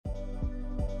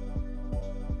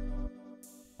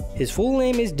His full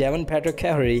name is Devin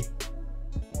Caherly.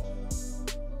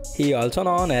 He also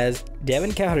known as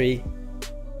Devin Caherly.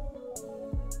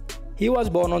 He was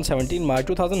born on 17 March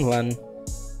 2001.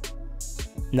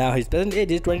 Now his present age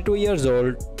is 22 years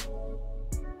old.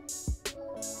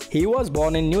 He was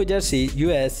born in New Jersey,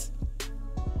 US.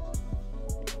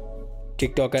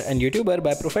 TikToker and YouTuber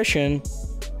by profession.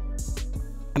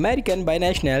 American by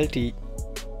nationality.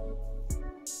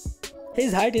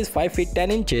 His height is 5 feet 10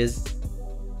 inches.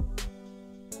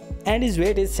 And his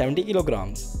weight is 70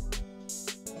 kilograms.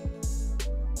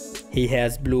 He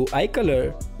has blue eye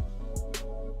color.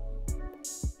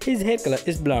 His hair color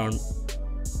is blonde.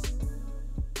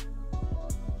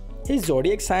 His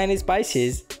zodiac sign is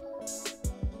Pisces.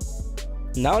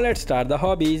 Now let's start the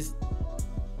hobbies.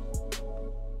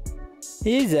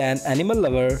 He is an animal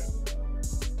lover.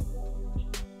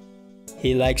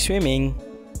 He likes swimming,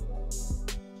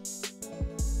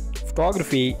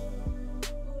 photography.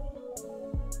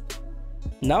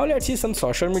 Now let's see some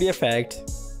social media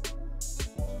facts.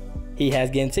 He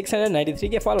has gained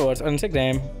 693k followers on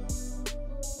Instagram.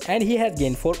 And he has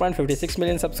gained 4.56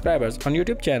 million subscribers on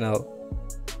YouTube channel.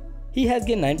 He has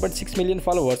gained 9.6 million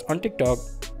followers on TikTok.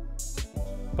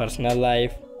 Personal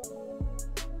life.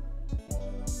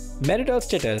 Marital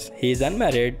status. He is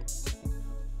unmarried.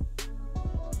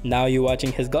 Now you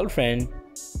watching his girlfriend.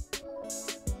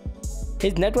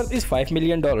 His net worth is $5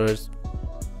 million.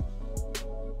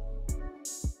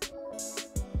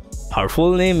 Her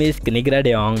full name is Kinigra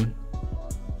Deon.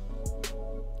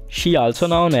 She also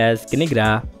known as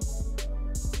Kinigra.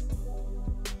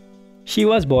 She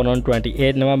was born on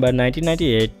 28 November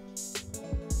 1998.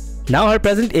 Now her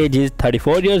present age is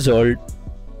 34 years old.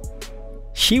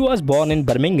 She was born in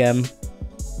Birmingham.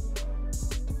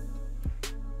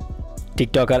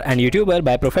 TikToker and YouTuber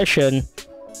by profession.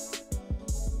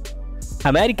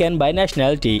 American by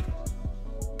nationality.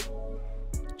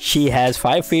 She has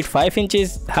 5 feet 5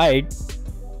 inches height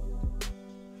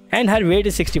and her weight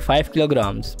is 65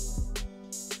 kilograms.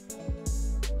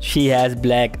 She has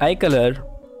black eye color.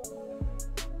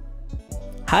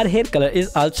 Her hair color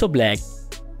is also black.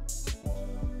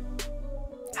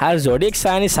 Her zodiac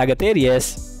sign is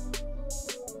Sagittarius.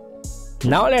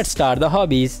 Now let's start the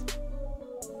hobbies.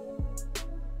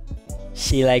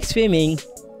 She likes swimming,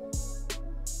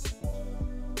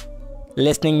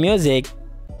 listening music,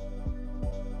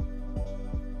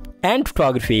 and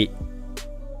photography.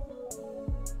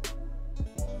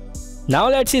 Now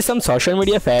let's see some social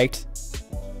media facts.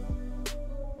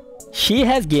 She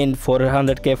has gained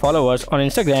 400k followers on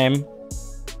Instagram.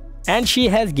 And she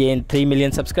has gained 3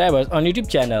 million subscribers on YouTube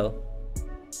channel.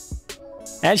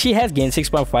 And she has gained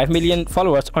 6.5 million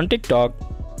followers on TikTok.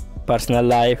 Personal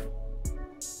life.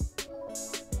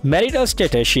 Marital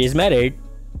status. She is married.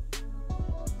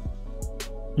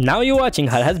 Now you watching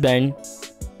her husband.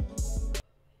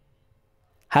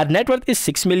 Her net worth is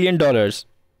 $6 million.